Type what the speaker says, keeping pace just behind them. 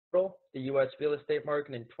Total, the U.S. real estate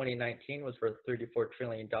market in 2019 was worth $34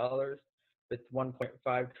 trillion, with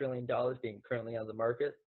 $1.5 trillion being currently on the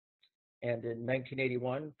market. And in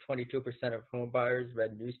 1981, 22% of home buyers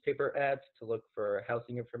read newspaper ads to look for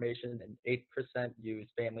housing information, and 8%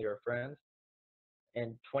 used family or friends.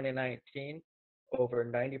 In 2019, over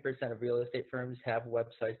 90% of real estate firms have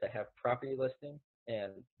websites that have property listings,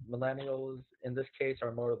 and millennials in this case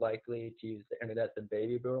are more likely to use the internet than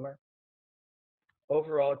baby boomers.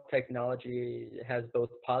 Overall, technology has both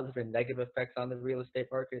positive and negative effects on the real estate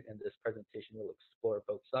market, and this presentation will explore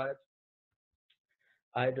both sides.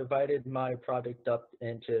 I divided my product up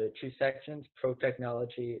into two sections,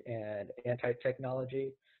 pro-technology and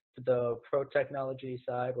anti-technology. The pro-technology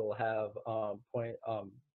side will have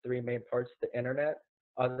three main parts: the internet,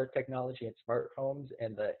 other technology, and smart homes.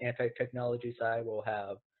 And the anti-technology side will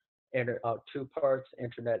have two parts: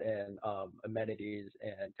 internet and amenities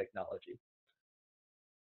and technology.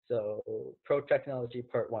 So, pro-technology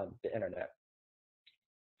part one, the internet.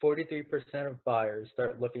 43% of buyers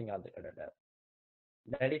start looking on the internet.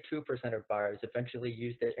 92% of buyers eventually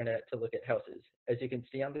use the internet to look at houses. As you can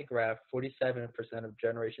see on the graph, 47% of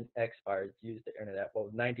Generation X buyers use the internet, while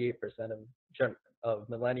 98% of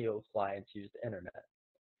millennial clients use the internet.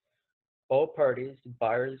 All parties,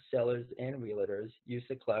 buyers, sellers, and realtors, use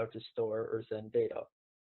the cloud to store or send data,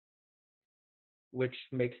 which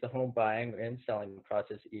makes the home buying and selling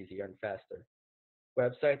process easier and faster.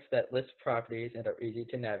 Websites that list properties and are easy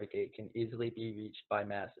to navigate can easily be reached by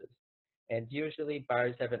masses. And usually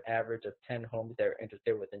buyers have an average of 10 homes they're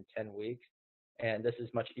interested within 10 weeks. And this is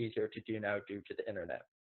much easier to do now due to the internet.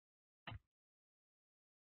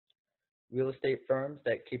 Real estate firms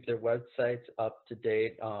that keep their websites up to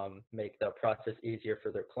date make the process easier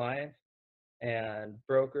for their clients. And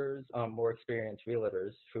brokers, more experienced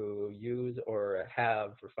realtors who use or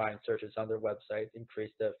have refined searches on their websites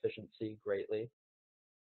increase the efficiency greatly.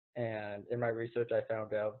 And in my research, I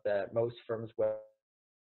found out that most firms'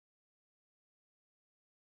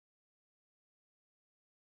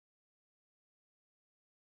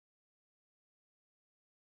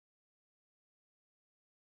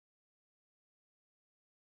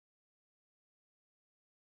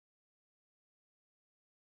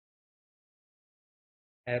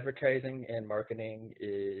 advertising and marketing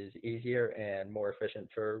is easier and more efficient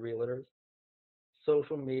for realtors.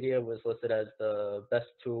 Social media was listed as the best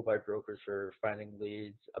tool by brokers for finding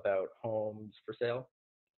leads about homes for sale.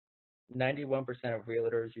 91% of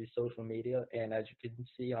realtors use social media, and as you can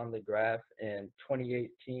see on the graph, in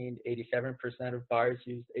 2018, 87% of buyers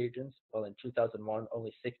used agents, while in 2001,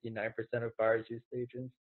 only 69% of buyers used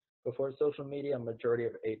agents. Before social media, a majority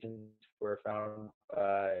of agents were found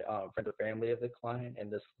by friends or family of the client,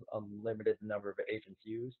 and this limited the number of agents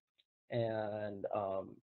used. And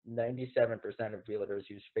 97% of realtors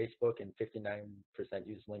use Facebook, and 59%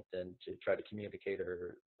 use LinkedIn to try to communicate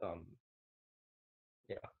or,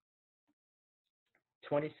 yeah.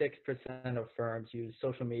 26% of firms use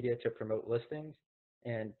social media to promote listings,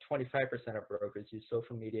 and 25% of brokers use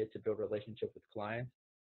social media to build relationship with clients.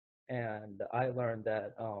 And I learned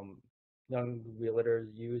that young realtors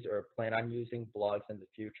use or plan on using blogs in the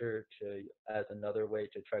future to as another way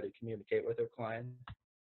to try to communicate with their clients.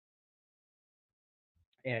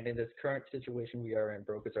 And in this current situation we are in,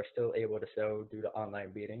 brokers are still able to sell due to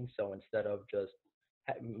online meetings. So instead of just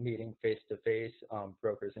meeting face to face,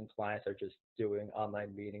 brokers and clients are just doing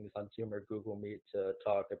online meetings on Zoom or Google Meet to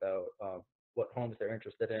talk about what homes they're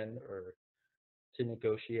interested in or to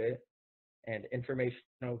negotiate. And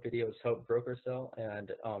informational videos help brokers sell.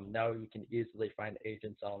 And now you can easily find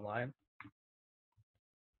agents online.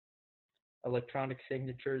 Electronic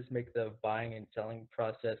signatures make the buying and selling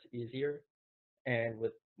process easier. And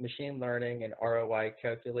with machine learning and ROI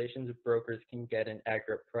calculations, brokers can get an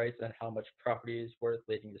accurate price on how much property is worth,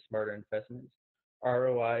 leading to smarter investments.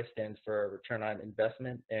 ROI stands for return on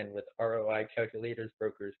investment, and with ROI calculators,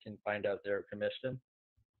 brokers can find out their commission.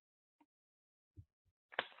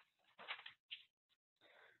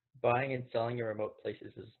 Buying and selling in remote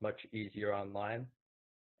places is much easier online,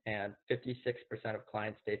 and 56% of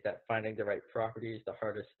clients state that finding the right property is the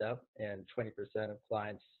hardest step, and 20% of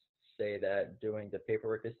clients say that doing the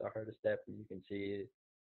paperwork is the hardest step. You can see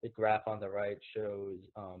the graph on the right shows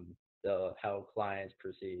how clients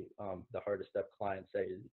perceive the hardest step clients say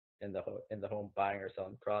in the home buying or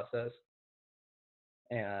selling process.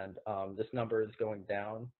 And this number is going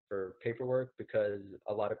down for paperwork because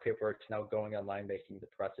a lot of paperwork is now going online, making the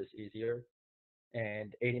process easier.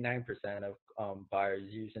 And 89% of buyers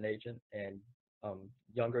use an agent, and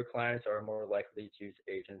younger clients are more likely to use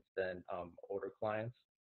agents than older clients.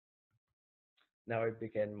 Now I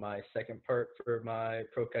begin my second part for my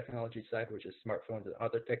pro technology side, which is smartphones and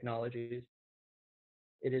other technologies.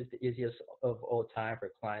 It is the easiest of all time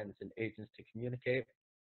for clients and agents to communicate.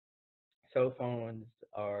 Cell phones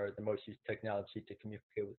are the most used technology to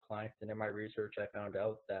communicate with clients, and in my research, I found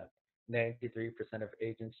out that 93% of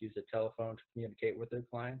agents use a telephone to communicate with their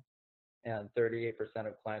clients, and 38%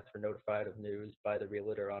 of clients were notified of news by the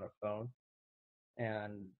realtor on a phone.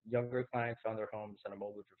 And younger clients found their homes on a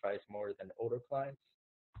mobile device more than older clients.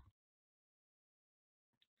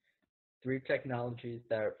 Three technologies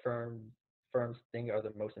that firms think are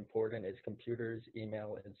the most important is computers,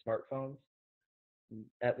 email, and smartphones.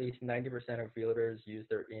 At least 90% of realtors use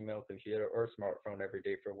their email, computer, or smartphone every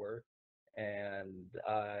day for work. And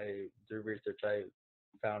through research, I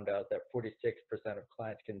found out that 46% of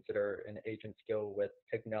clients consider an agent skill with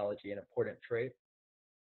technology an important trait.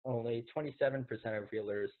 Only 27% of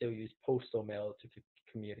realtors still use postal mail to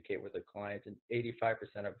communicate with their clients, and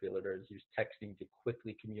 85% of realtors use texting to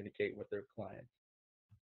quickly communicate with their clients.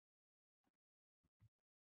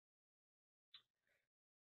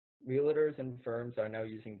 Realtors and firms are now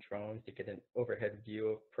using drones to get an overhead view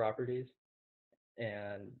of properties,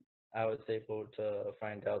 and I was able to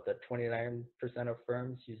find out that 29% of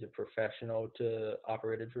firms use a professional to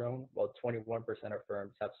operate a drone, while 21% of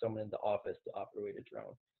firms have someone in the office to operate a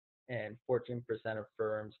drone, and 14% of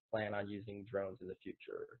firms plan on using drones in the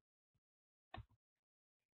future.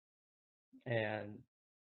 And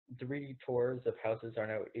 3D tours of houses are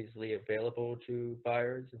now easily available to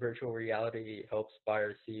buyers. Virtual reality helps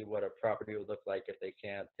buyers see what a property would look like if they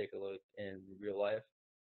can't take a look in real life.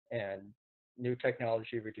 And new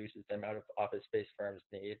technology reduces the amount of office space firms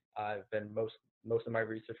need. I've been most of my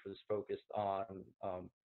research was focused on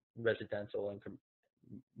residential and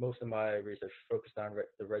most of my research focused on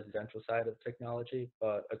the residential side of technology,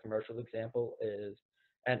 but a commercial example is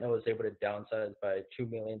Aetna was able to downsize by 2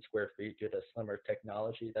 million square feet due to slimmer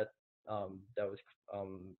technology that was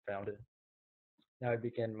founded. Now I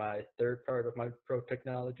begin my third part of my pro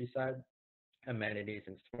technology side, amenities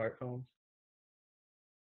and smart homes.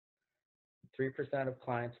 3% of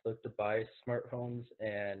clients look to buy smart homes,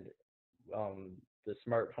 and the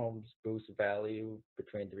smart homes boost value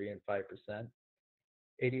between 3 and 5%.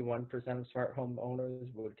 81% of smart home owners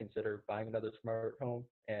would consider buying another smart home,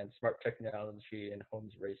 and smart technology in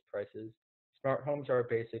homes raise prices. Smart homes are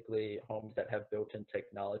basically homes that have built-in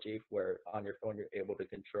technology where on your phone you're able to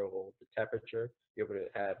control the temperature, you're able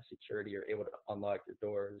to have security, you're able to unlock your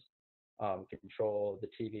doors, control the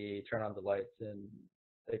TV, turn on the lights, and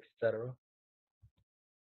etc.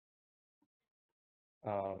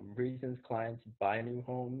 Reasons clients buy new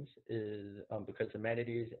homes is because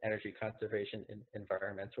amenities, energy conservation, and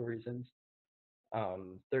environmental reasons.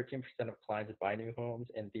 13% of clients buy new homes,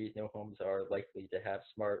 and these new homes are likely to have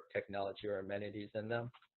smart technology or amenities in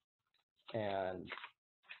them. And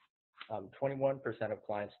 21% of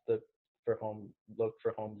clients look for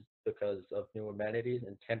homes because of new amenities,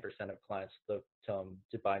 and 10% of clients look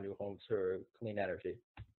to buy new homes for clean energy.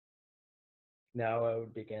 Now I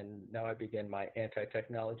begin my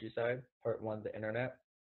anti-technology side, part one, the internet.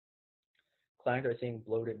 Clients are seeing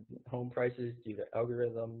bloated home prices due to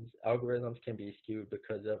algorithms. Algorithms can be skewed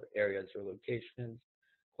because of areas or locations.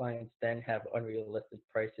 Clients then have unrealistic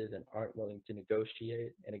prices and aren't willing to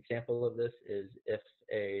negotiate. An example of this is if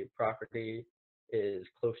a property is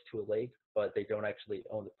close to a lake, but they don't actually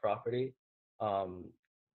own the property, um,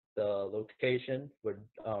 the location would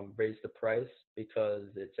raise the price because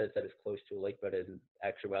it says that it's close to a lake, but in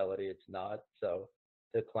actuality, it's not. So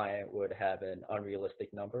the client would have an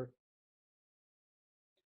unrealistic number.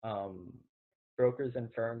 Um, Brokers and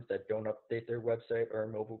firms that don't update their website or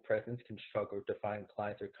mobile presence can struggle to find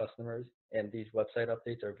clients or customers, and these website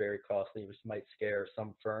updates are very costly, which might scare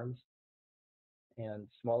some firms. And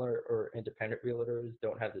smaller or independent realtors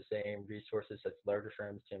don't have the same resources as larger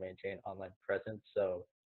firms to maintain online presence. So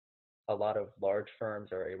a lot of large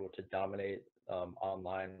firms are able to dominate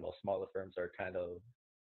online, while smaller firms are kind of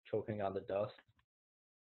choking on the dust.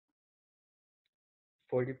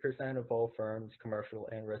 40% of all firms, commercial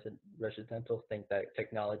and residential, think that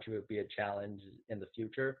technology would be a challenge in the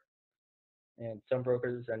future. And some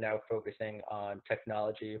brokers are now focusing on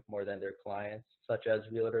technology more than their clients, such as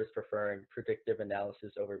realtors preferring predictive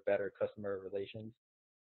analysis over better customer relations.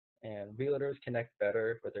 And realtors connect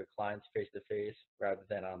better with their clients face to face rather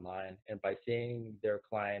than online. And by seeing their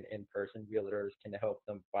client in person, realtors can help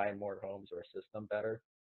them find more homes or assist them better.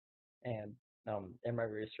 And in my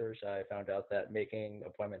research, I found out that making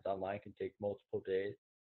appointments online can take multiple days,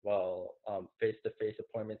 while face to face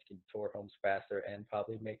appointments can tour homes faster and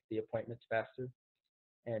probably make the appointments faster.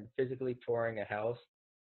 And physically touring a house,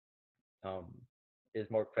 um, is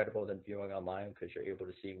more credible than viewing online because you're able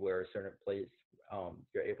to see where a certain place,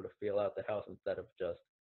 you're able to feel out the house instead of just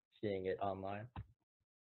seeing it online.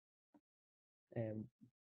 And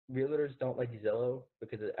realtors don't like Zillow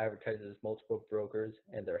because it advertises multiple brokers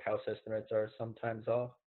and their house estimates are sometimes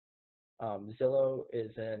off. Zillow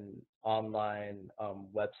is an online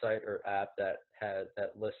website or app that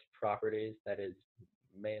lists properties that is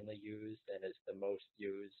mainly used and is the most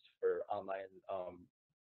used for online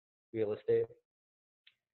real estate.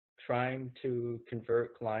 Trying to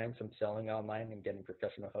convert clients from selling online and getting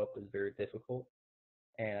professional help is very difficult.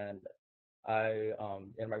 And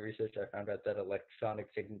in my research, I found out that electronic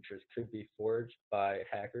signatures could be forged by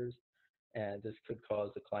hackers, and this could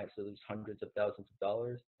cause the clients to lose hundreds of thousands of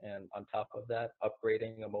dollars. And on top of that,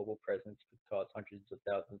 upgrading a mobile presence could cost hundreds of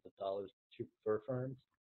thousands of dollars for firms.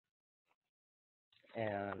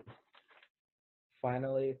 And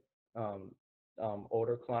finally, um,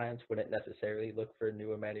 older clients wouldn't necessarily look for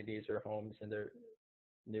new amenities or homes in their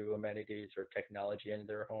new amenities or technology in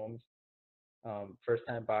their homes.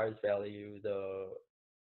 First-time buyers value the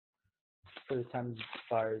first-time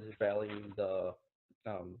buyers value the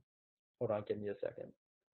um, hold on, give me a second.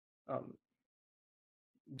 Um,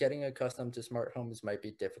 Getting accustomed to smart homes might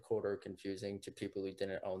be difficult or confusing to people who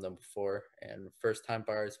didn't own them before, and first-time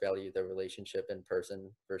buyers value the relationship in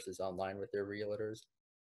person versus online with their realtors.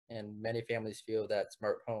 And many families feel that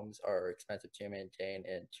smart homes are expensive to maintain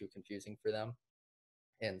and too confusing for them.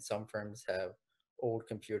 And some firms have old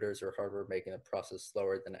computers or hardware making the process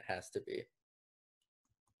slower than it has to be.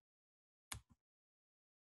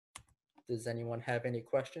 Does anyone have any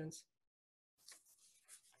questions?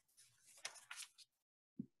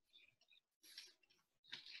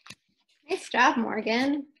 Nice job,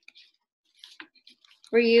 Morgan.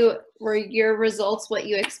 Were your results what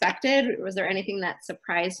you expected? Was there anything that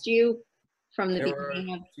surprised you from the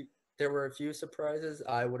beginning of? There were a few surprises.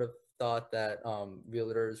 I would have thought that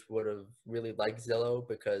realtors would have really liked Zillow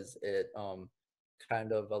because it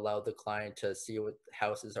kind of allowed the client to see what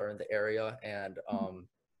houses are in the area, and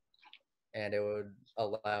it would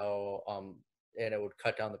allow and it would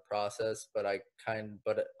cut down the process. But by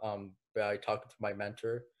talking to my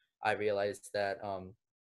mentor, I realized that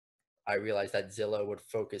Zillow would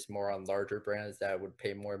focus more on larger brands that would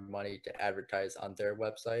pay more money to advertise on their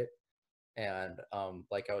website. And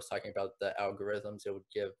like I was talking about the algorithms, it would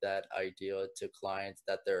give that idea to clients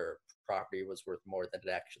that their property was worth more than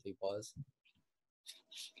it actually was.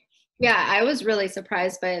 Yeah, I was really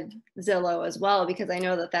surprised by Zillow as well because I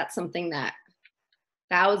know that that's something that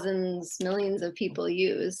thousands, millions of people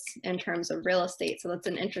use in terms of real estate. So that's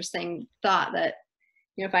an interesting thought that,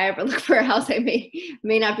 you know, if I ever look for a house, I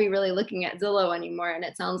may not be really looking at Zillow anymore. And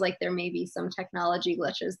it sounds like there may be some technology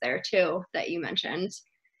glitches there too that you mentioned.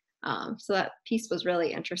 So that piece was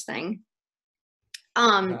really interesting.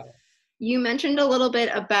 You mentioned a little bit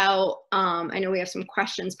about, I know we have some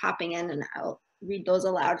questions popping in and I'll read those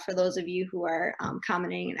aloud for those of you who are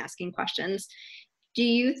commenting and asking questions. Do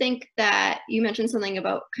you think that you mentioned something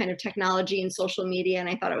about kind of technology and social media, and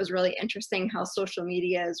I thought it was really interesting how social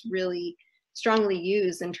media is really strongly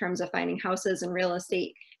used in terms of finding houses and real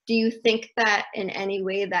estate. Do you think that in any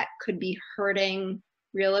way that could be hurting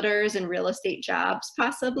realtors and real estate jobs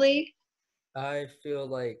possibly? I feel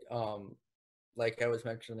like I was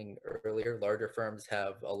mentioning earlier, larger firms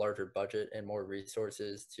have a larger budget and more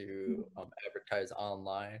resources to advertise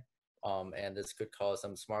online, and this could cause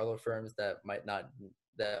some smaller firms that might not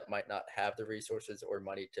have the resources or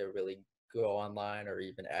money to really go online or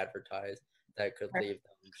even advertise. That could leave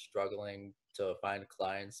them struggling to find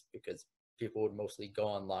clients because people would mostly go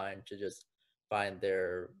online to just find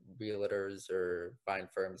their realtors or find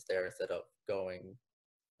firms there instead of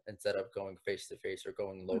going face to face or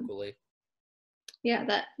going locally. Yeah,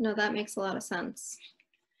 that makes a lot of sense.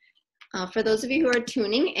 For those of you who are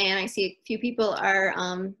tuning in, I see a few people are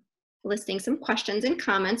listing some questions and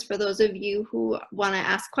comments. For those of you who want to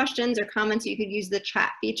ask questions or comments, you could use the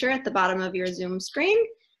chat feature at the bottom of your Zoom screen.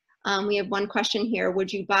 We have one question here.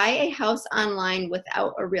 Would you buy a house online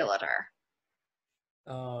without a realtor?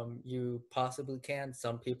 You possibly can.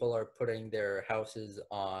 Some people are putting their houses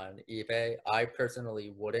on eBay. I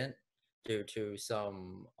personally wouldn't, due to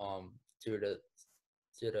some due to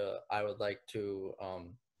I'd like to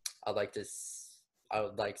I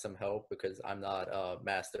would like some help because I'm not a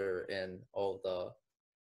master in all the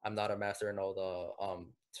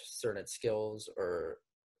certain skills, or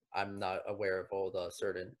I'm not aware of all the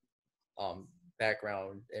certain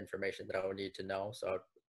background information that I would need to know. So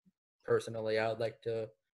personally, I would like to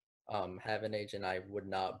have an agent. I would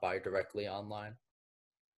not buy directly online.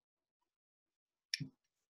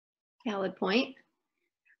 Valid point.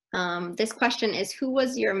 This question is, who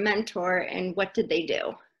was your mentor and what did they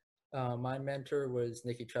do? My mentor was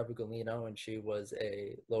Nikki Travagolino, and she was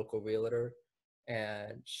a local realtor,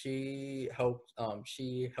 and she helped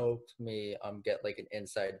me get like an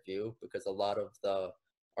inside view, because a lot of the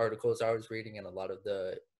articles I was reading and a lot of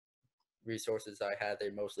the resources I had, they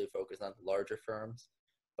mostly focused on the larger firms,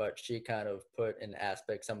 but she kind of put in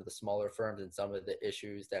aspect some of the smaller firms and some of the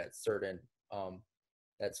issues um,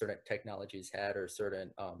 that certain technologies had, or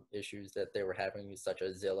certain issues that they were having, such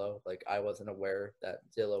as Zillow. Like, I wasn't aware that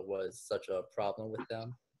Zillow was such a problem with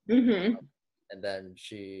them. Mm-hmm. And then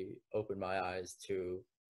she opened my eyes to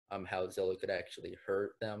how Zillow could actually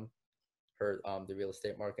hurt the real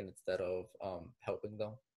estate market instead of helping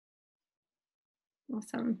them.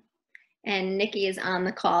 Awesome. And Nikki is on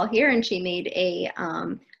the call here and she made a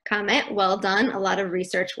comment. Well done. A lot of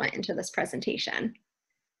research went into this presentation.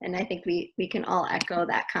 And I think we can all echo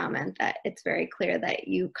that comment, that it's very clear that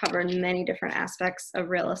you covered many different aspects of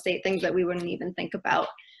real estate, things that we wouldn't even think about.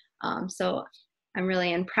 So I'm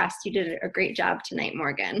really impressed. You did a great job tonight,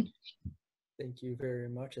 Morgan. Thank you very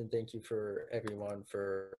much, and thank you for everyone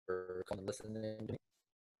for coming and listening.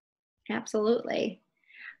 Absolutely.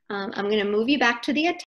 I'm going to move you back to the